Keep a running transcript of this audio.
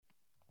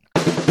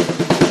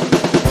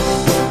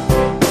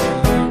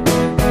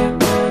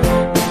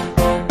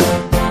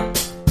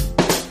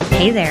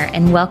Hey there,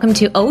 and welcome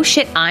to Oh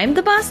Shit, I'm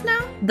the Boss Now,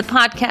 the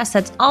podcast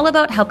that's all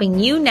about helping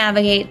you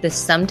navigate the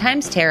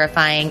sometimes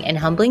terrifying and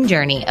humbling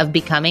journey of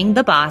becoming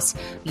the boss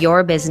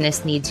your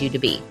business needs you to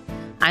be.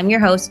 I'm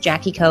your host,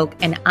 Jackie Koch,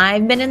 and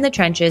I've been in the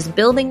trenches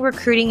building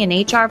recruiting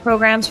and HR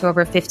programs for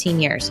over 15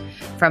 years.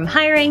 From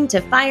hiring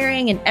to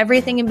firing and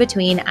everything in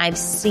between, I've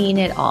seen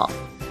it all.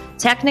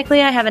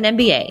 Technically, I have an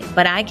MBA,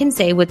 but I can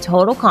say with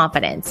total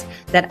confidence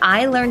that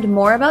I learned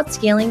more about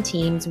scaling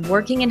teams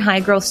working in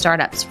high-growth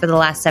startups for the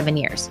last 7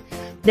 years.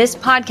 This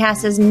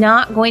podcast is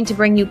not going to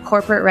bring you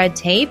corporate red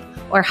tape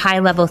or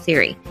high-level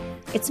theory.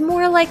 It's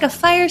more like a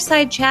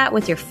fireside chat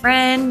with your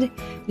friend,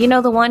 you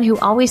know, the one who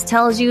always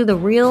tells you the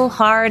real,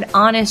 hard,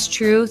 honest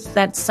truth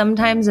that's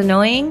sometimes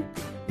annoying.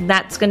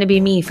 That's going to be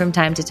me from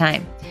time to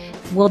time.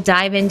 We'll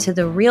dive into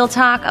the real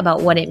talk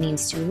about what it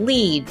means to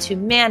lead, to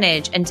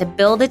manage, and to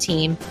build a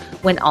team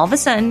when all of a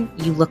sudden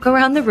you look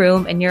around the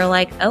room and you're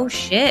like, oh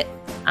shit,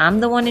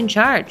 I'm the one in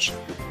charge.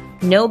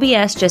 No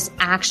BS, just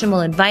actionable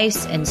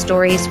advice and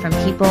stories from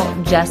people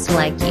just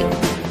like you.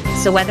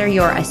 So whether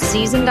you're a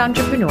seasoned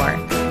entrepreneur,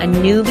 a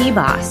newbie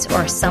boss,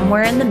 or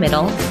somewhere in the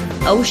middle,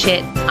 Oh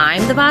Shit,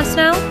 I'm the Boss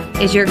Now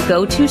is your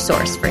go-to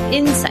source for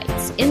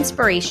insights,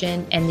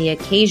 inspiration, and the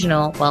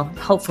occasional, well,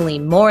 hopefully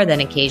more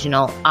than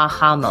occasional,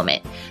 aha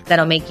moment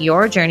that'll make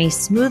your journey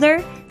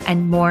smoother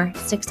and more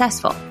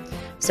successful.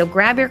 So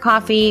grab your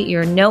coffee,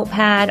 your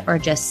notepad, or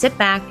just sit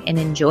back and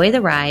enjoy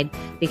the ride,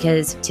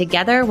 because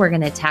together we're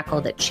going to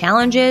tackle the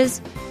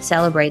challenges,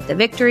 celebrate the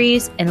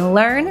victories, and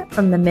learn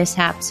from the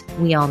mishaps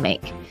we all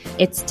make.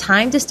 It's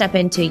time to step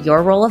into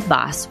your role of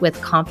boss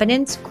with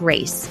confidence,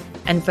 grace,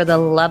 and for the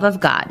love of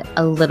God,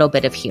 a little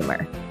bit of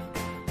humor.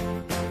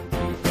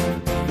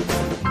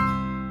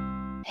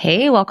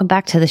 Hey, welcome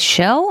back to the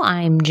show.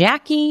 I'm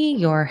Jackie,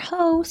 your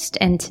host,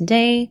 and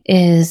today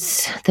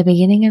is the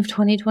beginning of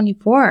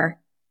 2024.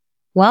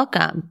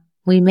 Welcome.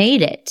 We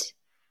made it,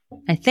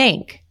 I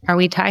think. Are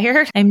we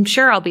tired? I'm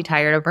sure I'll be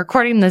tired of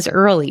recording this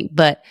early,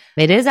 but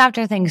it is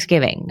after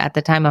Thanksgiving at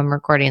the time I'm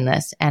recording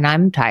this, and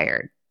I'm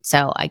tired.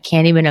 So I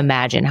can't even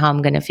imagine how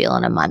I'm going to feel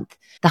in a month.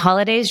 The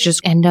holidays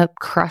just end up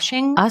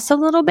crushing us a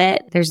little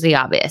bit. There's the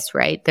obvious,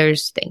 right?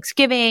 There's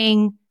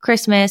Thanksgiving,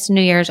 Christmas,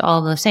 New Year's, all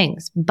of those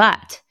things.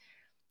 But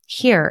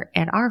here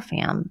at our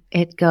fam,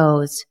 it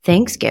goes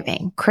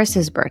Thanksgiving,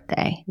 Chris's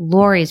birthday,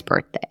 Lori's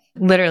birthday.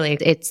 Literally,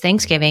 it's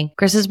Thanksgiving.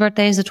 Chris's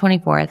birthday is the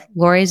 24th.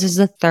 Lori's is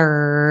the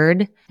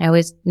 3rd.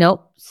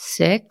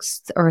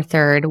 6th or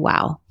 3rd.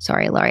 Wow.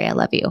 Sorry, Lori, I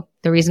love you.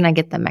 The reason I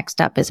get them mixed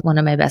up is one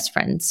of my best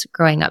friends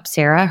growing up,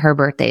 Sarah, her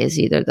birthday is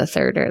either the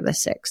 3rd or the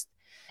 6th.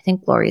 I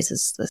think Lori's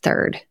is the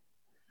 3rd.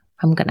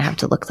 I'm going to have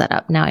to look that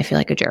up. Now I feel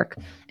like a jerk.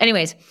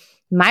 Anyways,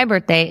 my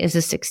birthday is the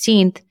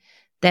 16th.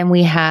 Then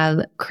we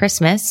have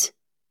Christmas.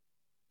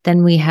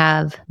 Then we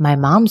have my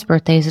mom's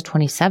birthday is the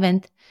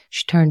 27th.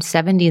 She turned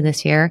 70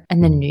 this year.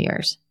 And then New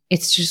Year's.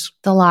 It's just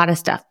a lot of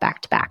stuff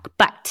back to back.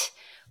 But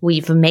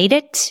we've made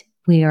it.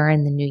 We are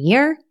in the new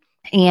year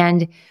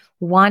and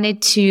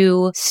wanted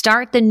to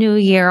start the new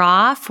year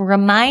off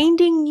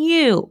reminding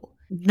you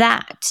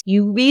that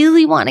you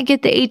really want to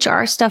get the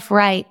HR stuff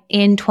right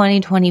in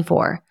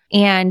 2024.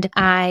 And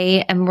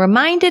I am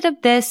reminded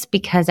of this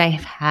because I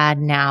have had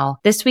now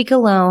this week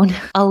alone,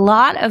 a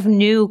lot of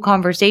new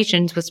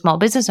conversations with small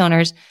business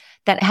owners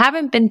that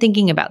haven't been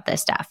thinking about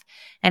this stuff.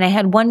 And I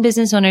had one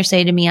business owner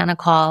say to me on a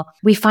call,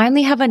 we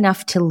finally have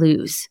enough to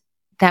lose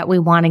that we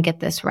want to get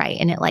this right.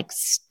 And it like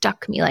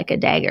stuck me like a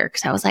dagger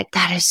because I was like,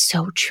 that is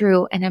so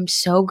true. And I'm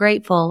so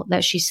grateful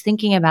that she's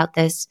thinking about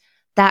this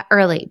that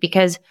early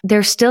because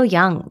they're still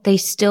young. They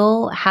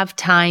still have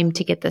time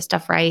to get this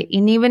stuff right.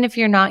 And even if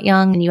you're not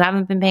young and you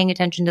haven't been paying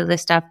attention to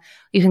this stuff,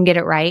 you can get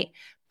it right.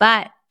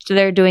 But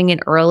they're doing it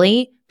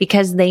early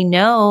because they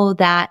know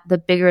that the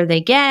bigger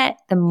they get,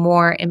 the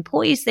more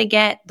employees they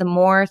get, the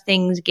more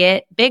things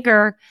get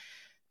bigger,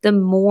 the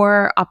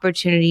more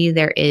opportunity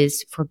there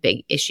is for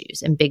big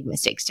issues and big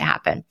mistakes to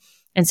happen.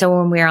 And so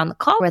when we were on the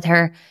call with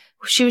her,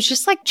 she was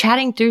just like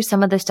chatting through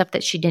some of the stuff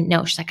that she didn't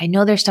know. She's like, I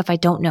know there's stuff I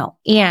don't know.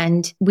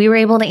 And we were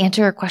able to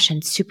answer her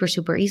question super,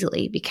 super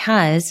easily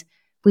because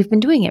we've been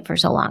doing it for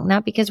so long,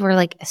 not because we're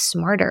like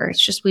smarter.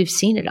 It's just we've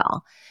seen it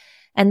all.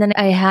 And then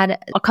I had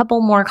a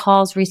couple more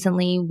calls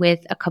recently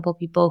with a couple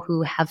people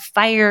who have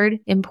fired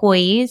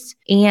employees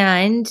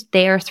and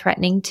they are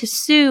threatening to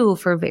sue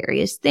for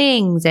various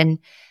things. And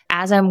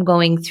as I'm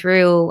going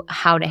through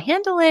how to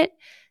handle it,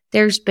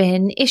 there's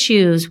been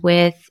issues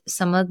with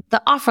some of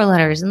the offer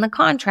letters and the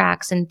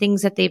contracts and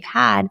things that they've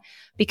had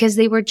because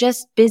they were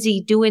just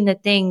busy doing the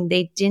thing.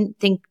 They didn't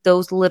think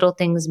those little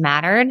things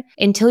mattered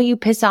until you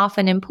piss off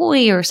an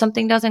employee or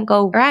something doesn't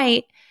go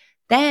right.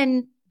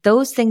 Then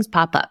those things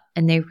pop up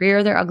and they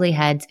rear their ugly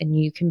heads and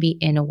you can be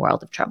in a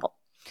world of trouble.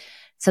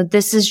 So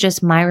this is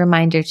just my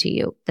reminder to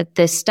you that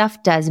this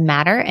stuff does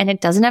matter and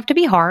it doesn't have to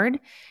be hard.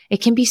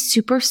 It can be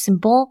super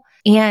simple.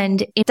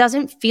 And it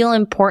doesn't feel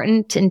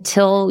important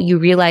until you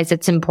realize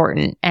it's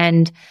important.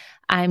 And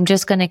I'm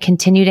just going to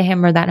continue to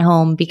hammer that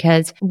home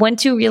because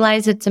once you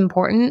realize it's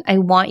important, I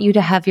want you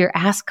to have your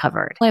ass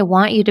covered. I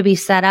want you to be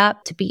set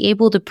up to be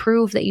able to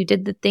prove that you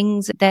did the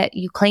things that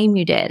you claim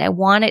you did. I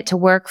want it to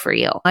work for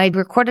you. I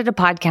recorded a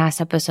podcast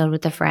episode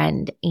with a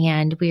friend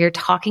and we are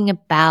talking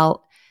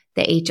about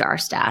the HR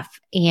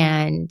stuff.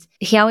 And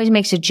he always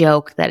makes a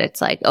joke that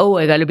it's like, oh,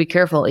 I got to be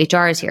careful.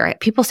 HR is here.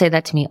 People say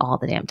that to me all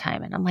the damn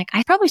time. And I'm like,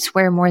 I probably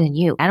swear more than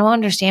you. I don't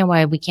understand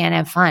why we can't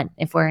have fun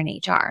if we're in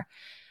HR.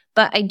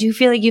 But I do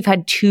feel like you've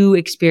had 2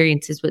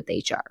 experiences with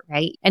HR,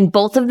 right? And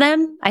both of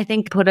them, I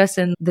think, put us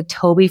in the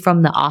Toby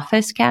from The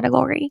Office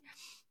category.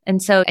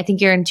 And so I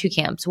think you're in 2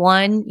 camps.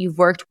 One, you've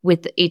worked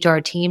with HR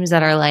teams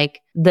that are like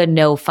the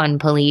no fun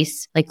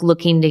police, like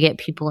looking to get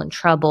people in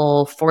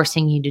trouble,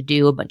 forcing you to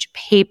do a bunch of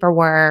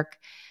paperwork.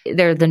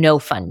 They're the no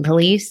fun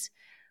police.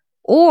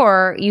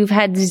 Or you've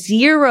had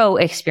 0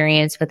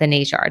 experience with an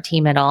HR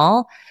team at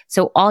all.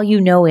 So all you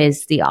know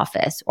is The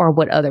Office or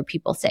what other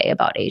people say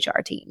about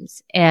HR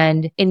teams.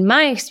 And in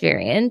my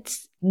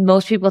experience,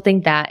 most people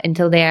think that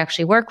until they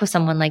actually work with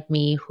someone like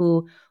me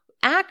who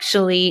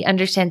actually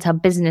understands how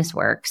business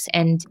works.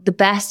 And the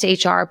best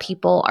HR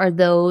people are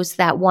those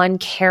that, one,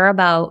 care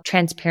about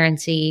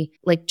transparency,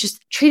 like just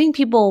treating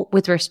people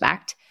with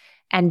respect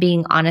and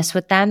being honest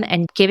with them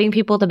and giving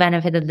people the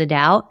benefit of the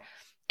doubt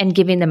and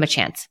giving them a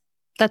chance.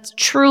 That's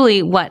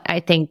truly what I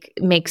think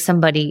makes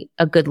somebody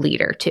a good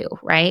leader too,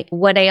 right?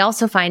 What I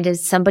also find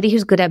is somebody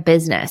who's good at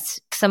business.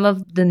 Some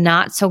of the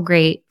not so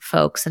great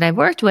folks that I've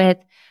worked with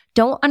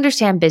don't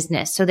understand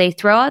business. So they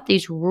throw out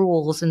these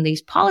rules and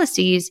these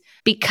policies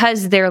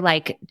because they're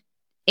like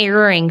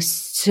erring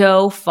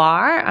so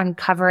far on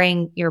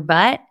covering your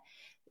butt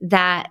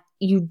that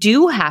you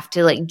do have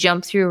to like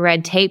jump through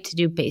red tape to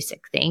do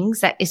basic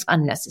things that is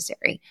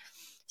unnecessary.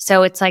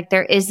 So it's like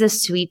there is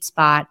this sweet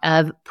spot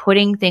of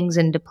putting things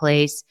into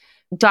place,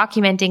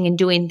 documenting and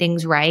doing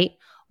things right,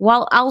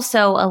 while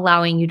also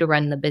allowing you to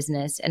run the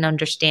business and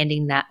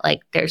understanding that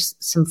like there's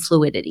some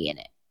fluidity in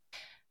it.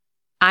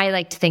 I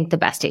like to think the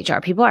best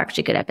HR people are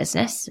actually good at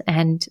business.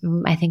 And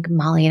I think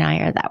Molly and I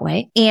are that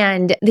way.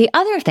 And the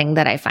other thing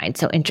that I find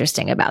so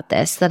interesting about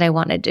this that I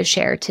wanted to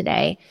share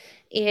today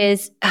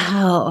is,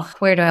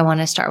 where do I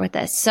want to start with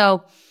this?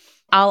 So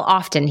I'll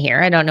often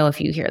hear, I don't know if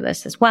you hear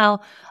this as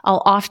well,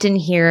 I'll often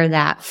hear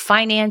that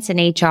finance and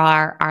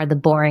HR are the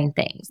boring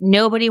things.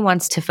 Nobody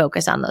wants to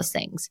focus on those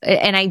things.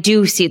 And I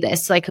do see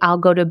this, like I'll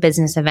go to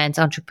business events,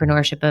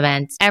 entrepreneurship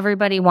events.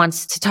 Everybody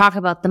wants to talk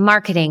about the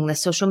marketing, the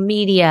social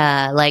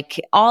media,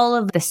 like all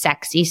of the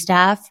sexy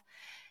stuff.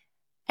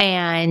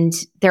 And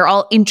they're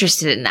all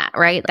interested in that,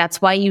 right?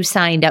 That's why you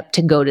signed up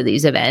to go to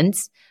these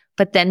events.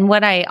 But then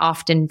what I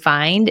often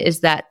find is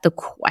that the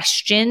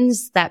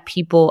questions that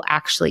people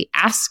actually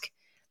ask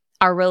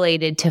are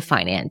related to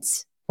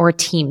finance or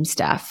team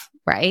stuff,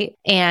 right?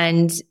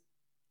 And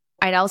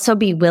I'd also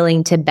be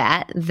willing to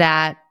bet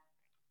that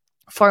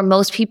for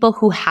most people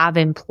who have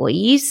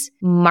employees,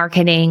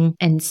 marketing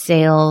and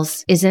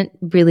sales isn't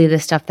really the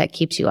stuff that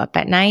keeps you up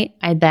at night.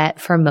 I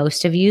bet for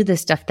most of you, the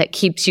stuff that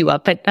keeps you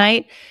up at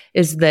night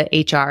is the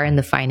HR and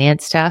the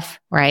finance stuff,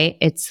 right?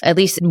 It's at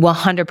least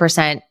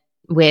 100%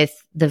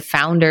 with the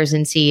founders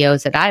and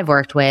CEOs that I've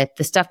worked with,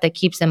 the stuff that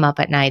keeps them up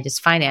at night is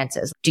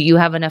finances. Do you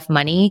have enough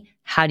money?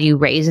 How do you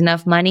raise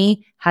enough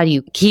money? How do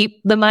you keep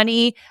the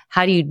money?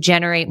 How do you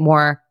generate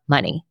more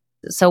money?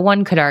 So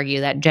one could argue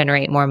that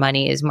generate more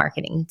money is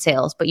marketing and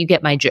sales, but you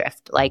get my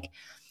drift. Like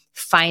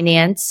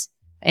finance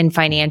and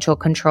financial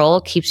control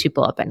keeps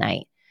people up at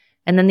night.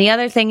 And then the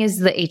other thing is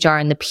the HR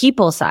and the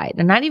people side,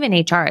 and not even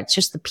HR, it's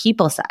just the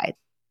people side.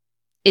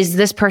 Is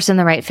this person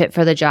the right fit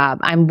for the job?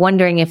 I'm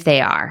wondering if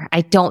they are. I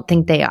don't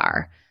think they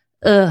are.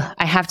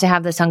 I have to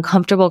have this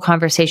uncomfortable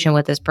conversation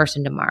with this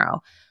person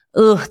tomorrow.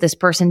 This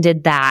person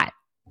did that.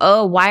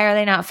 Why are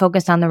they not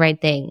focused on the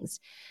right things?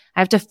 I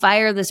have to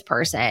fire this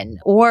person,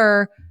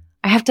 or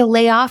I have to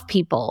lay off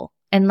people.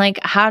 And like,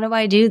 how do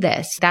I do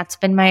this? That's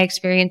been my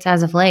experience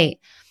as of late.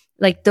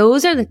 Like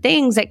those are the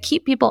things that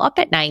keep people up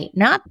at night,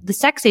 not the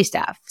sexy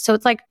stuff. So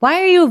it's like, why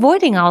are you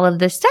avoiding all of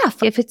this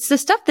stuff? If it's the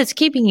stuff that's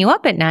keeping you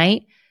up at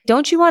night,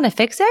 don't you want to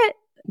fix it?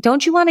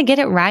 Don't you want to get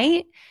it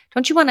right?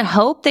 Don't you want to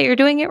hope that you're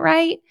doing it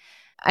right?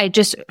 I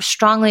just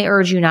strongly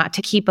urge you not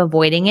to keep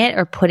avoiding it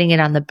or putting it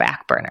on the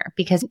back burner,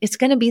 because it's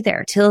going to be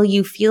there till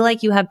you feel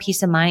like you have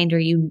peace of mind or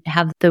you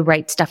have the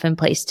right stuff in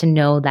place to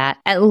know that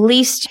at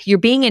least you're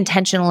being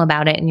intentional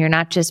about it and you're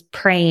not just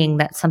praying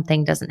that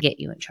something doesn't get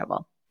you in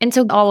trouble. And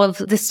so all of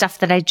the stuff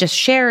that I just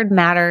shared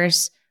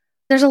matters.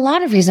 There's a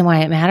lot of reason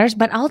why it matters,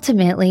 but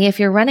ultimately, if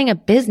you're running a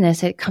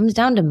business, it comes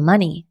down to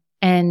money.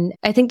 And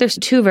I think there's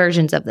 2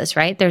 versions of this,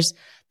 right? There's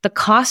the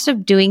cost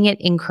of doing it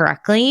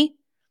incorrectly,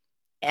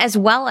 as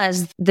well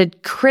as the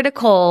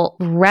critical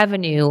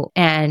revenue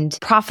and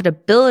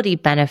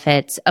profitability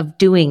benefits of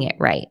doing it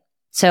right.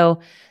 So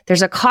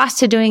there's a cost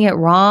to doing it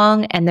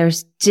wrong, and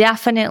there's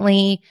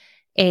definitely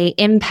an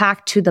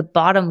impact to the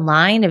bottom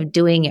line of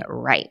doing it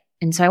right.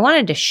 And so I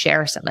wanted to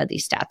share some of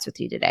these stats with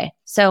you today.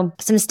 So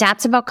some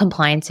stats about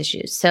compliance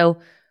issues. So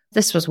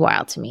this was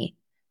wild to me.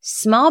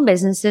 Small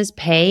businesses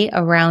pay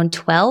around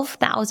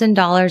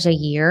 $12,000 a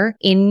year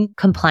in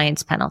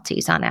compliance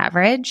penalties on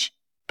average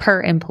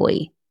per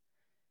employee.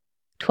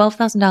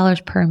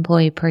 $12,000 per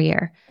employee per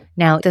year.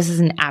 Now, this is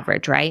an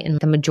average, right? And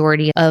the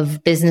majority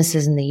of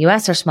businesses in the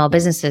US are small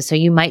businesses. So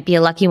you might be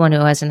a lucky one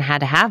who hasn't had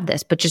to have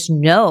this, but just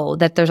know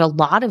that there's a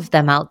lot of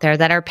them out there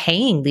that are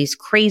paying these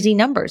crazy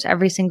numbers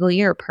every single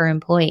year per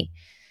employee.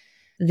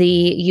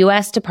 The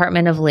US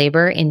Department of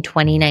Labor in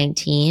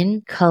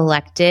 2019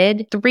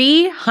 collected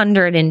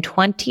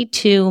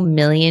 $322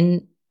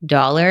 million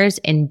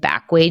in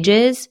back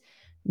wages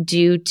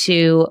due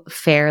to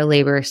Fair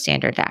Labor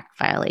Standards Act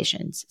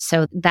violations.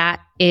 So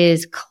that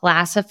is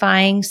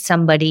classifying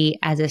somebody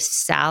as a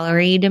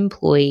salaried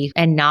employee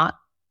and not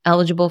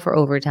eligible for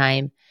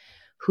overtime,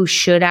 who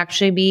should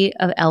actually be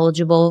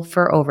eligible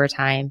for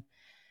overtime.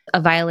 A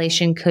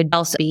violation could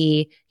also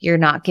be you're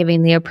not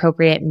giving the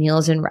appropriate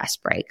meals and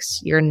rest breaks.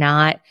 You're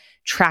not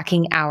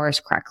tracking hours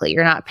correctly.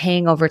 You're not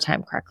paying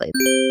overtime correctly.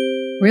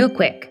 Real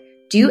quick,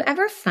 do you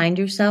ever find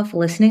yourself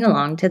listening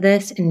along to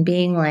this and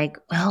being like,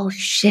 well,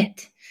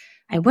 shit,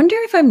 I wonder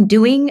if I'm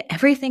doing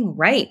everything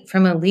right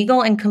from a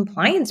legal and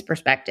compliance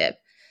perspective?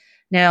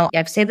 Now,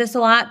 I've said this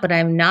a lot, but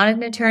I'm not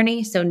an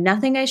attorney, so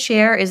nothing I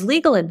share is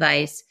legal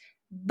advice.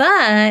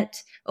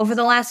 But over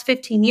the last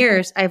 15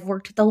 years, I've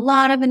worked with a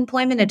lot of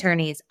employment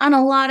attorneys on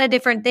a lot of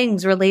different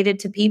things related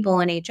to people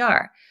and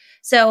HR.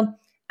 So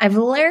I've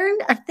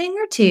learned a thing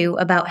or two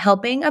about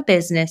helping a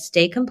business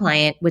stay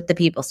compliant with the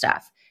people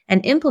stuff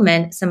and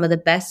implement some of the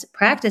best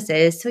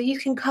practices so you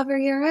can cover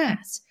your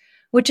ass,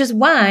 which is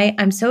why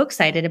I'm so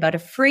excited about a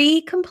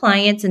free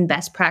compliance and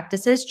best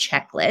practices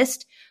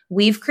checklist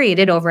we've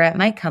created over at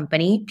my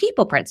company,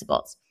 People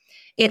Principles.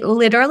 It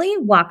literally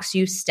walks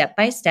you step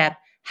by step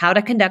how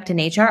to conduct an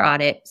HR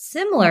audit,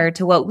 similar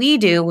to what we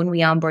do when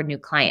we onboard new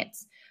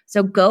clients.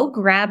 So go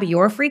grab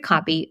your free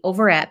copy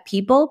over at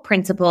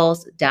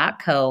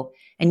peopleprinciples.co,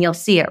 and you'll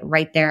see it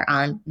right there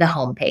on the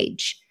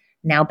homepage.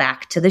 Now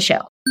back to the show.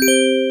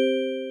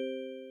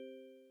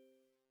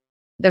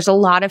 There's a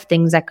lot of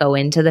things that go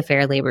into the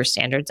Fair Labor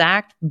Standards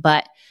Act,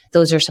 but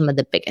those are some of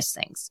the biggest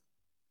things.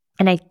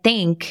 And I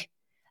think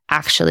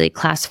actually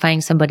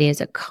classifying somebody as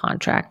a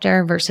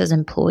contractor versus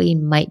employee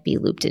might be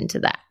looped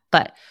into that.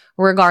 But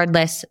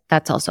regardless,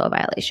 that's also a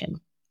violation.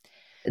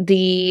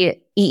 The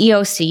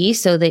EEOC,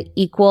 so the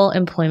Equal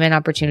Employment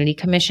Opportunity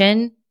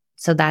Commission,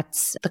 so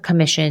that's the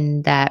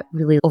commission that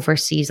really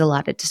oversees a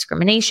lot of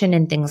discrimination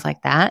and things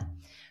like that,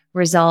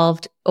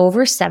 resolved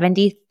over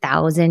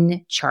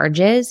 70,000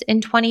 charges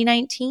in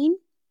 2019,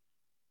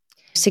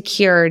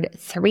 secured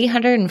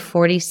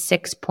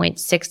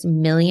 $346.6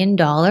 million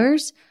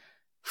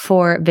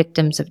for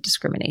victims of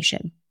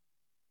discrimination.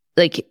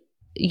 Like,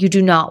 you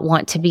do not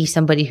want to be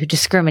somebody who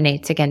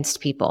discriminates against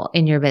people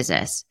in your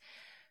business.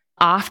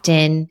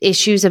 Often,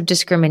 issues of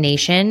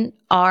discrimination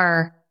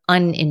are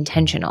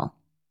unintentional.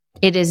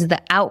 It is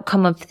the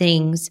outcome of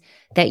things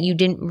that you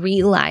didn't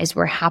realize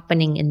were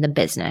happening in the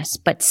business,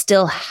 but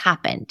still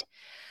happened.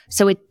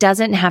 So it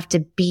doesn't have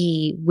to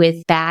be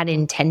with bad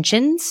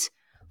intentions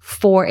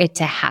for it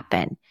to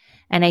happen.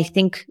 And I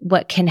think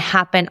what can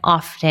happen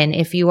often,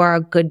 if you are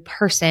a good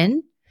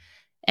person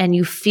and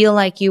you feel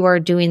like you are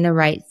doing the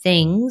right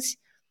things,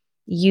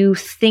 you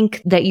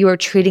think that you are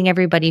treating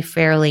everybody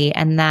fairly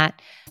and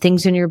that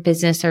things in your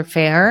business are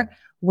fair,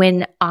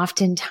 when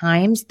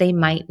oftentimes they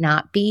might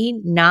not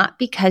be, not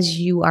because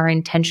you are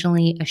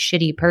intentionally a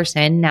shitty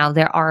person. Now,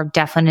 there are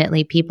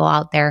definitely people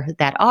out there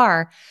that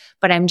are,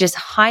 but I'm just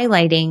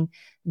highlighting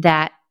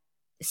that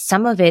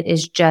some of it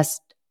is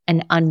just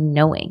an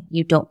unknowing.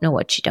 You don't know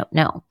what you don't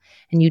know,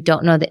 and you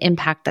don't know the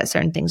impact that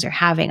certain things are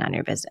having on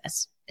your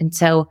business. And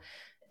so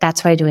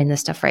that's why doing this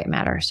stuff right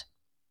matters.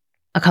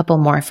 A couple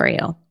more for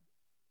you.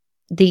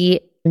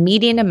 The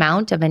median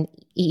amount of an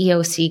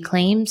EEOC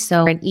claim.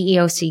 So an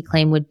EEOC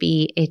claim would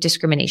be a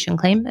discrimination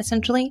claim,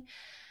 essentially.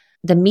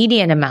 The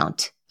median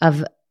amount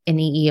of an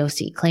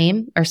EEOC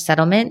claim or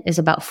settlement is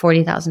about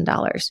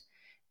 $40,000.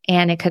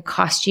 And it could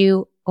cost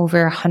you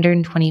over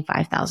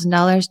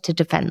 $125,000 to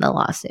defend the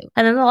lawsuit.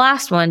 And then the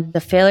last one, the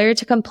failure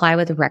to comply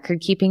with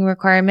record-keeping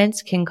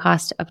requirements can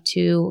cost up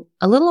to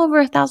a little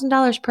over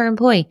 $1,000 per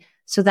employee.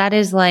 So that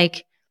is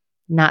like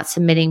not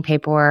submitting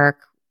paperwork,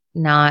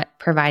 not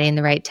providing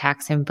the right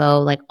tax info,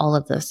 like all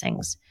of those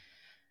things.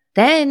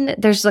 Then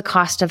there's the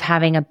cost of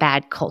having a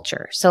bad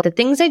culture. So the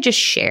things I just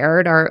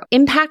shared are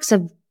impacts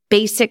of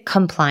basic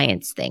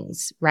compliance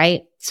things,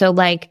 right? So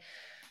like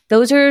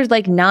those are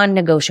like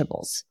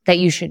non-negotiables that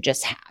you should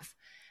just have.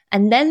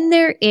 And then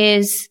there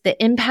is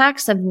the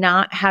impacts of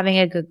not having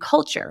a good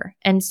culture.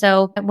 And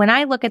so when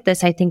I look at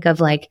this, I think of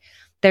like,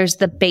 there's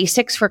the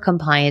basics for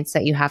compliance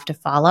that you have to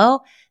follow.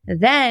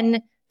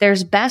 Then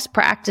there's best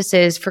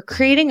practices for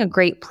creating a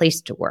great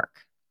place to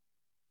work,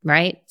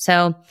 right?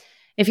 So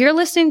if you're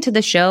listening to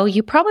the show,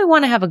 you probably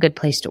want to have a good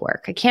place to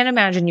work. I can't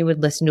imagine you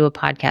would listen to a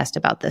podcast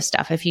about this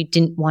stuff if you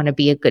didn't want to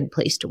be a good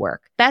place to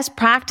work. Best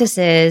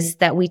practices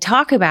that we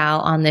talk about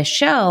on this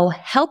show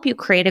help you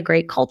create a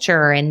great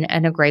culture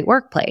and a great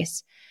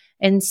workplace.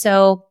 And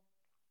so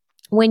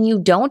when you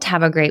don't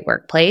have a great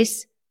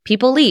workplace,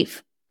 people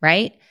leave,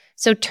 right?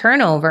 So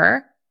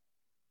turnover,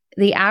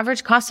 the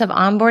average cost of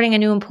onboarding a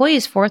new employee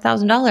is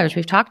 $4,000.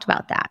 We've talked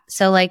about that.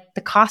 So like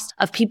the cost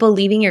of people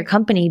leaving your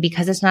company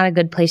because it's not a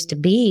good place to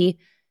be,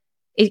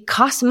 it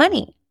costs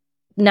money.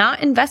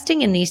 Not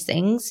investing in these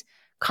things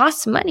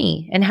costs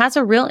money and has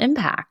a real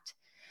impact.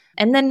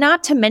 And then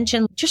not to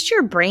mention just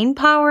your brain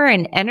power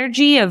and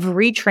energy of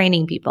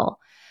retraining people.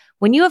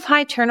 When you have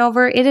high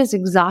turnover, it is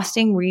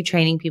exhausting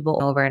retraining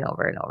people over and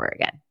over and over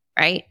again,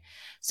 right?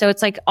 So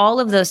it's like all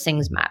of those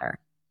things matter.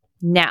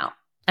 Now,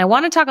 I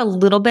want to talk a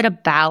little bit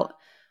about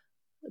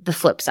the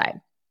flip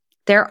side.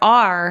 There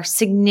are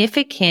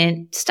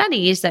significant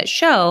studies that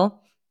show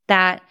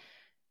that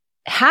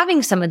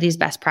having some of these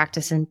best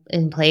practices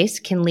in place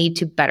can lead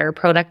to better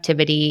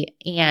productivity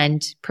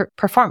and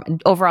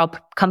overall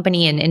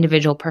company and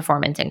individual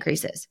performance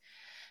increases.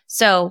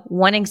 So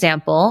one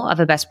example of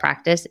a best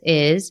practice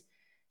is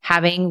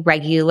having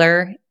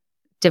regular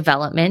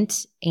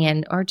development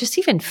or just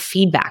even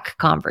feedback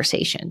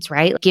conversations,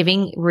 right?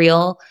 Giving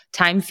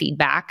real-time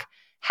feedback,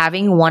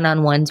 having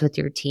one-on-ones with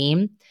your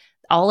team.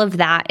 All of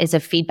that is a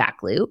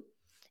feedback loop.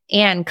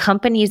 And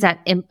companies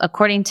that,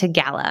 according to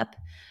Gallup,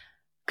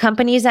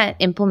 companies that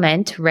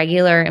implement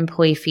regular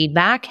employee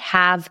feedback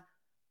have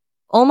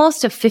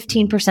almost a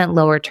 15%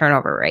 lower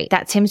turnover rate.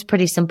 That seems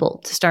pretty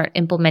simple to start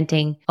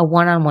implementing a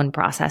one-on-one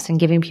process and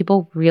giving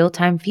people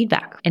real-time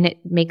feedback. And it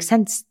makes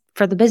sense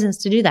for the business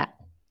to do that.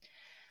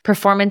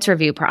 Performance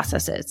review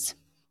processes.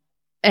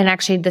 And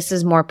actually, this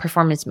is more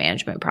performance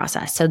management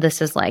process. So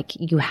this is like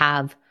you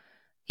have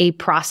a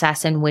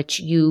process in which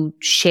you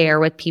share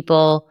with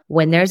people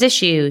when there's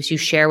issues, you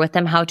share with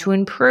them how to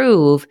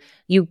improve,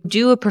 you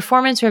do a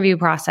performance review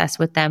process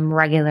with them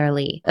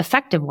regularly.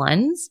 Effective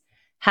ones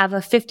have a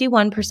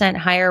 51%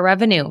 higher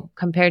revenue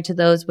compared to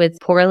those with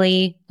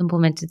poorly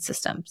implemented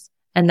systems.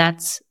 And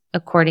that's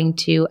according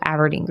to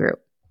Aberdeen Group.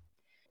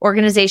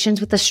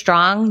 Organizations with a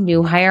strong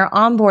new hire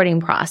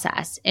onboarding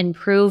process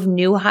improve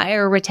new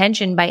hire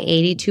retention by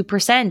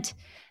 82%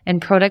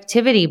 and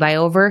productivity by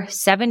over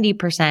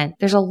 70%.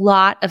 There's a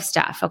lot of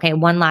stuff. Okay,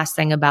 one last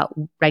thing about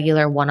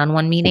regular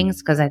one-on-one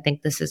meetings, because I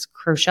think this is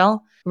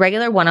crucial.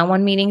 Regular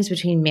one-on-one meetings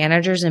between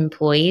managers and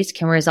employees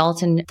can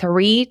result in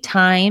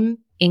 3-time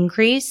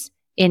increase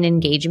in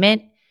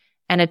engagement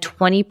and a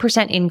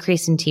 20%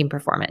 increase in team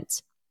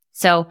performance.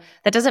 So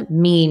that doesn't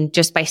mean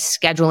just by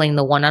scheduling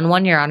the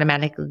one-on-one, you're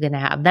automatically going to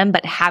have them,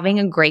 but having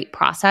a great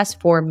process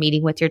for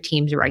meeting with your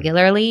teams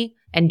regularly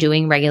and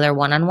doing regular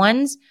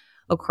one-on-ones,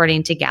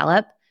 according to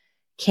Gallup,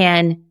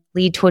 can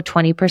lead to a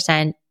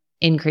 20%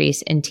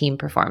 increase in team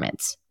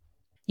performance.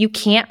 You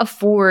can't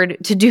afford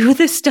to do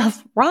this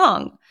stuff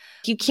wrong.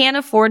 You can't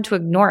afford to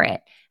ignore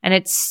it. And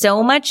it's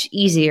so much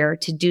easier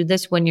to do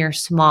this when you're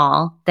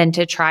small than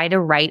to try to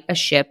right a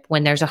ship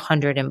when there's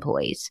 100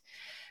 employees.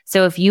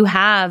 So if you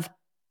have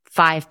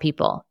 5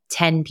 people,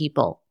 10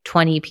 people,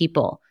 20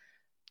 people,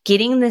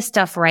 getting this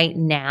stuff right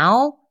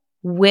now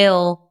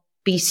will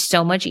be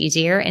so much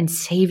easier and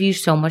save you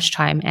so much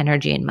time,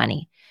 energy, and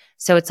money.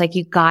 So it's like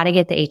you got to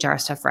get the HR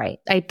stuff right.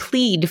 I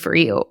plead for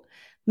you.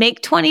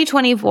 Make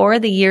 2024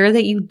 the year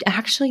that you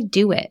actually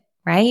do it,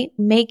 right?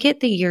 Make it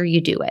the year you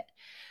do it.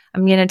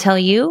 I'm going to tell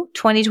you,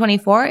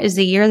 2024 is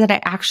the year that I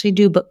actually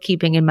do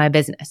bookkeeping in my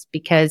business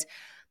because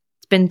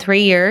it's been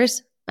 3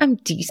 years. I'm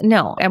decent.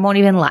 No, I won't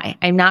even lie.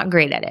 I'm not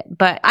great at it,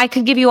 but I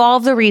could give you all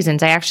of the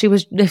reasons. I actually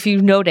was, if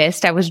you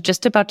noticed, I was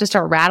just about to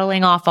start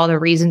rattling off all the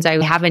reasons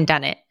I haven't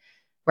done it,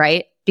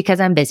 right? Because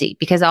I'm busy,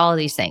 because all of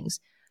these things.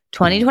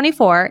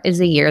 2024 is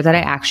the year that I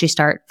actually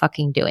start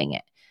fucking doing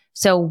it.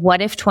 So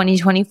what if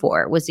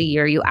 2024 was the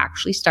year you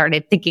actually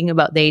started thinking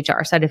about the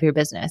HR side of your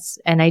business?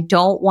 And I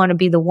don't want to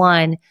be the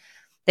one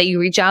that you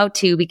reach out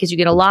to because you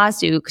get a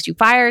lawsuit because you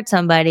fired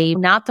somebody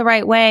not the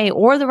right way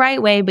or the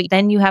right way, but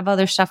then you have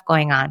other stuff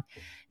going on.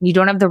 You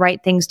don't have the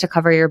right things to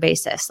cover your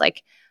basis.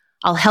 Like,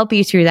 I'll help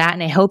you through that.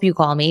 And I hope you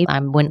call me. I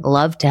wouldn't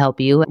love to help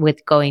you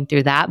with going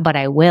through that, but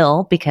I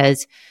will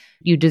because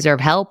you deserve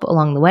help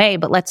along the way.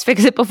 But let's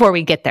fix it before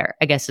we get there,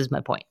 I guess is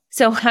my point.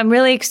 So I'm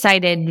really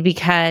excited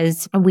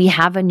because we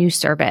have a new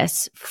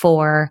service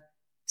for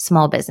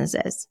small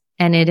businesses.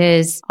 And it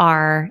is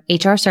our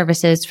HR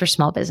services for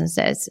small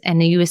businesses.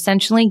 And you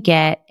essentially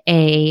get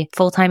a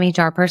full-time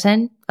HR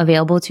person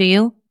available to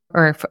you,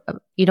 or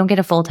you don't get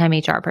a full-time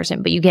HR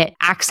person, but you get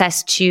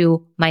access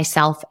to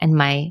myself and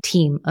my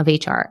team of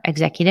HR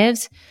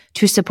executives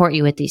to support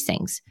you with these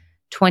things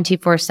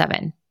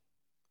 24/7.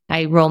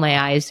 I roll my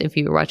eyes if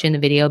you were watching the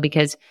video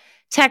because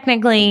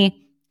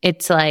technically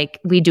it's like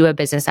we do have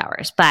business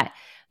hours, but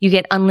you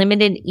get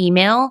unlimited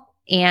email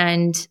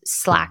and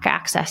Slack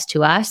access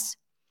to us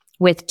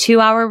with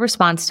 2-hour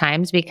response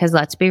times because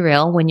let's be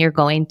real, when you're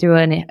going through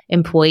an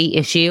employee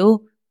issue,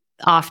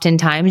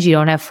 oftentimes you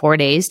don't have 4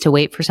 days to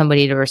wait for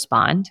somebody to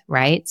respond,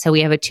 right? So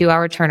we have a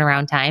 2-hour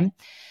turnaround time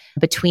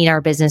between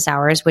our business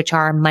hours, which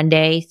are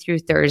Monday through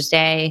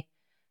Thursday.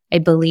 I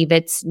believe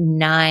it's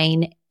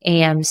 9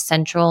 a.m.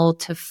 Central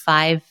to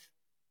 5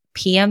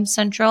 p.m.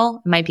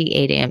 Central. It might be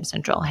 8 a.m.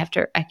 Central.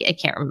 I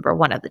can't remember,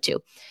 one of the two.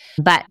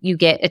 But you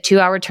get a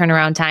 2-hour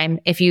turnaround time.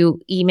 If you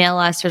email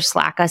us or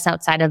Slack us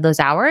outside of those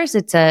hours,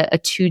 it's a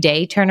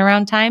 2-day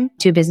turnaround time,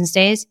 2 business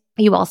days.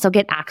 You also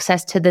get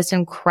access to this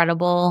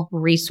incredible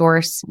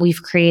resource.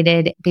 We've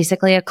created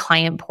basically a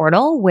client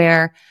portal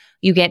where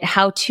you get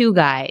how-to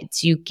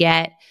guides, you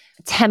get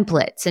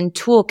templates and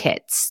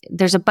toolkits.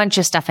 There's a bunch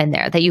of stuff in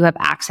there that you have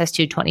access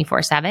to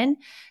 24/7.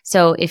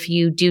 So if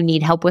you do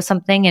need help with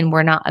something and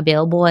we're not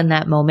available in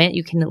that moment,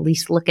 you can at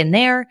least look in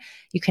there.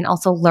 You can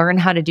also learn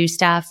how to do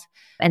stuff.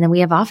 And then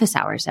we have office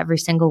hours every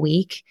single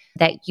week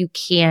that you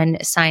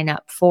can sign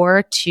up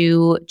for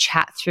to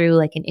chat through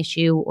like an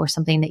issue or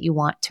something that you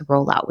want to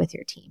roll out with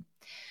your team.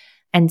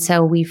 And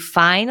so we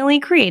finally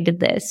created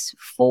this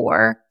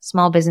for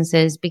small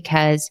businesses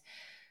because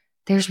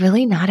there's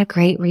really not a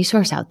great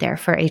resource out there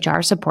for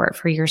HR support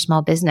for your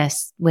small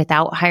business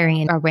without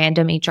hiring a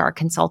random HR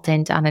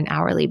consultant on an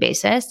hourly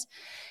basis.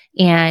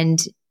 And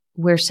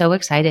we're so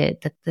excited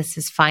that this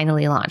is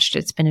finally launched.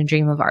 It's been a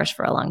dream of ours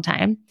for a long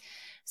time.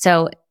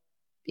 So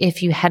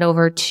if you head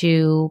over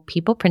to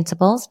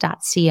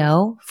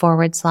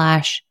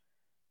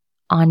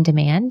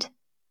peopleprinciples.co/on-demand,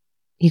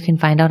 you can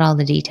find out all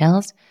the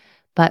details.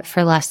 But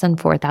for less than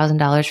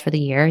 $4,000 for the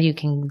year, you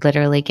can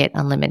literally get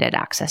unlimited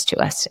access to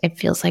us. It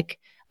feels like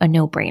a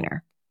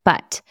no-brainer,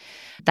 but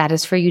that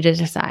is for you to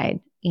decide.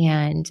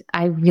 And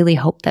I really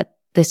hope that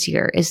this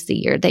year is the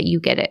year that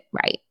you get it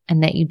right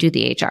and that you do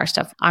the HR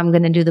stuff. I'm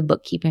going to do the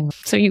bookkeeping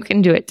so you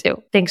can do it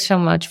too. Thanks so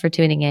much for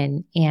tuning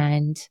in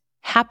and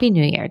Happy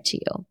New Year to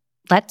you.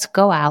 Let's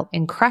go out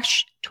and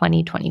crush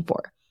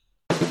 2024.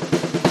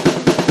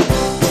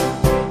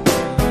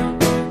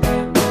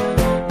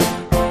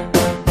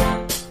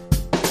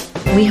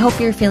 We hope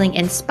you're feeling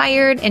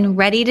inspired and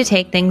ready to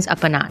take things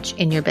up a notch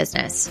in your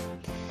business.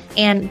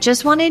 And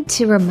just wanted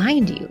to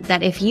remind you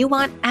that if you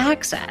want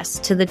access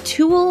to the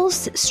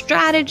tools,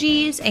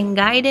 strategies, and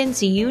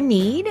guidance you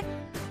need,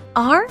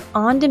 our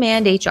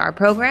on-demand HR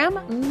program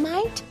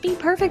might be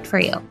perfect for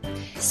you.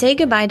 Say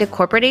goodbye to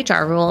corporate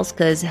HR rules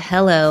because,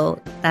 hello,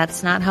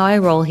 that's not how I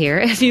roll here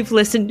if you've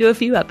listened to a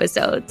few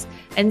episodes.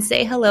 And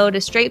say hello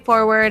to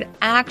straightforward,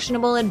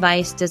 actionable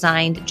advice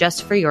designed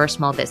just for your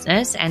small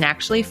business and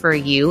actually for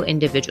you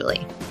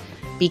individually.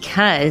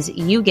 Because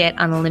you get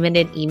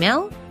unlimited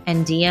email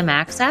and DM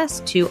access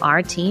to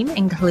our team,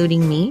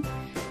 including me.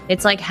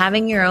 It's like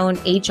having your own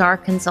HR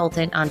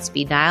consultant on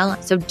speed dial.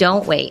 So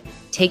don't wait.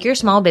 Take your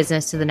small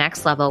business to the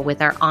next level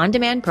with our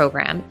on-demand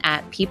program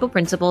at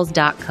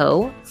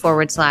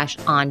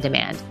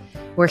peopleprinciples.co/on-demand.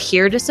 We're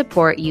here to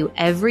support you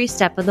every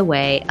step of the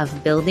way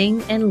of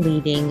building and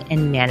leading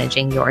and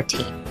managing your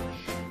team.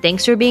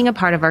 Thanks for being a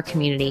part of our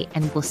community,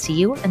 and we'll see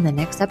you in the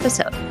next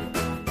episode.